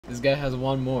This guy has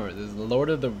one more. This is Lord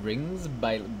of the Rings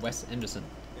by Wes Anderson.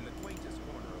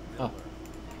 Oh.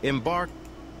 Embark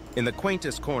in the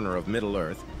quaintest corner of Middle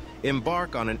Earth.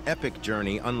 Embark on an epic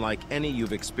journey unlike any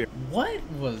you've experienced. What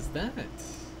was that?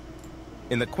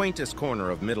 In the quaintest corner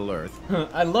of Middle Earth.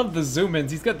 I love the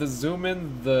zoom-ins. He's got the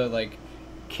zoom-in, the like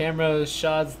camera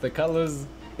shots, the colors.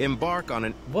 Embark on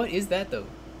an What is that though?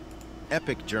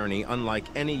 epic journey unlike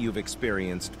any you've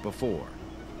experienced before.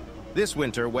 This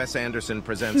winter, Wes Anderson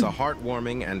presents a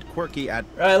heartwarming and quirky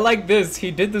I like this.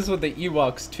 He did this with the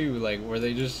Ewoks too, like where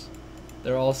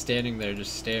they're all standing there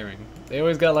just staring. They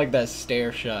always got like that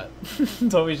stare shot.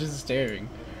 It's always just staring.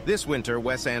 This winter,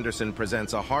 Wes Anderson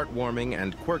presents a heartwarming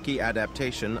and quirky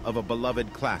adaptation of a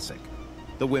beloved classic,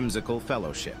 The Whimsical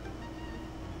Fellowship.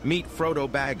 Meet Frodo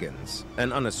Baggins,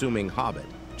 an unassuming hobbit,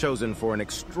 chosen for an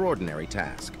extraordinary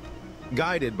task.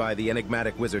 Guided by the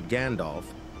enigmatic wizard Gandalf,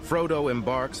 Frodo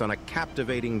embarks on a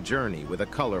captivating journey with a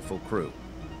colorful crew.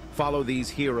 Follow these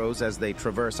heroes as they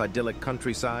traverse idyllic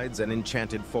countrysides and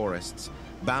enchanted forests,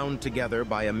 bound together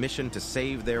by a mission to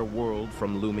save their world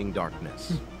from looming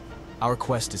darkness. Our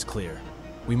quest is clear.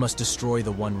 We must destroy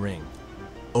the One Ring,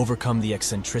 overcome the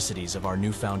eccentricities of our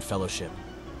newfound fellowship,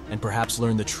 and perhaps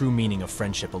learn the true meaning of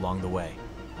friendship along the way.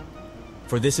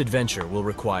 For this adventure, we'll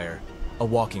require a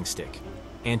walking stick,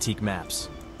 antique maps,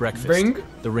 breakfast,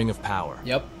 the Ring of Power,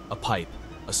 a pipe,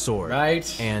 a sword,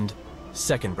 and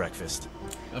second breakfast.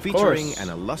 Featuring an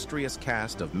illustrious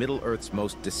cast of Middle-earth's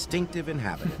most distinctive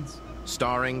inhabitants,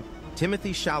 starring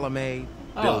Timothée Chalamet,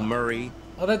 Bill Murray.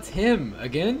 Oh, that's him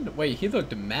again? Wait, he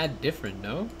looked mad different,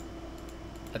 no?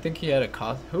 I think he had a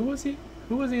cost. Who was he?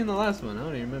 Who was he in the last one? I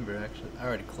don't even remember, actually. I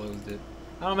already closed it.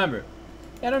 I don't remember.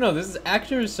 I don't know. This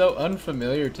actor is so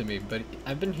unfamiliar to me, but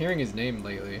I've been hearing his name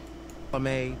lately.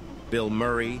 Chalamet, Bill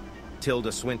Murray,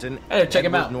 Tilda Swinton, hey, check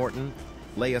him Edward out. Norton,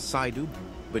 Leia Seydoux,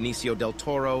 Benicio del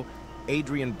Toro,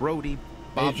 Adrian Brody,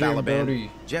 Bob Balaban,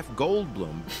 Jeff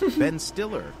Goldblum, Ben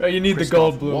Stiller, oh, you need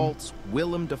Christoph the Goldblum. Waltz,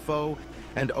 Willem Dafoe,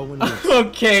 and Owen Wilson.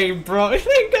 Okay, bro.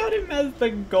 They got him as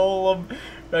the Golem.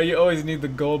 Bro, you always need the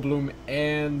Goldblum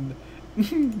and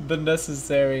the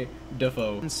necessary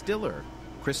Dafoe. Ben Stiller,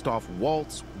 Christoph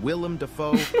Waltz, Willem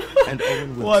Dafoe, and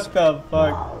Owen Wilson. What the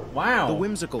fuck? Wow. The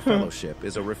Whimsical Fellowship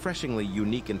is a refreshingly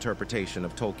unique interpretation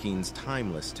of Tolkien's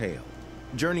timeless tale.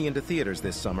 Journey into theaters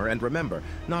this summer, and remember,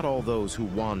 not all those who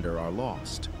wander are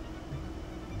lost.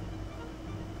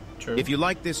 True. If you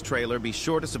like this trailer, be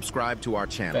sure to subscribe to our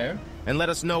channel. Fair. And let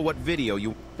us know what video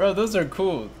you... Bro, those are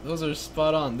cool. Those are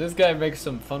spot on. This guy makes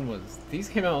some fun ones. These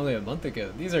came out only a month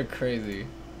ago. These are crazy.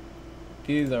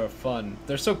 These are fun.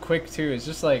 They're so quick too. It's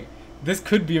just like, this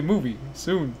could be a movie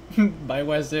soon by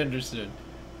Wes Anderson.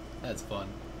 That's fun.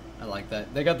 I like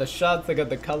that. They got the shots, they got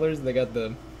the colors, they got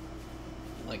the...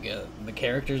 Like, the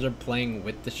characters are playing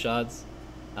with the shots.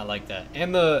 I like that.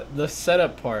 And the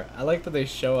setup part. I like that they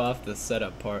show off the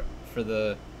setup part for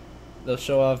the... They'll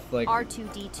show off, like...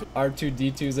 R2-D2.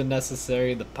 R2-D2's a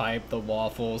necessary, the pipe, the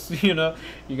waffles, you know?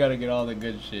 You gotta get all the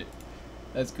good shit.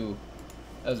 That's cool.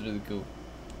 That's really cool.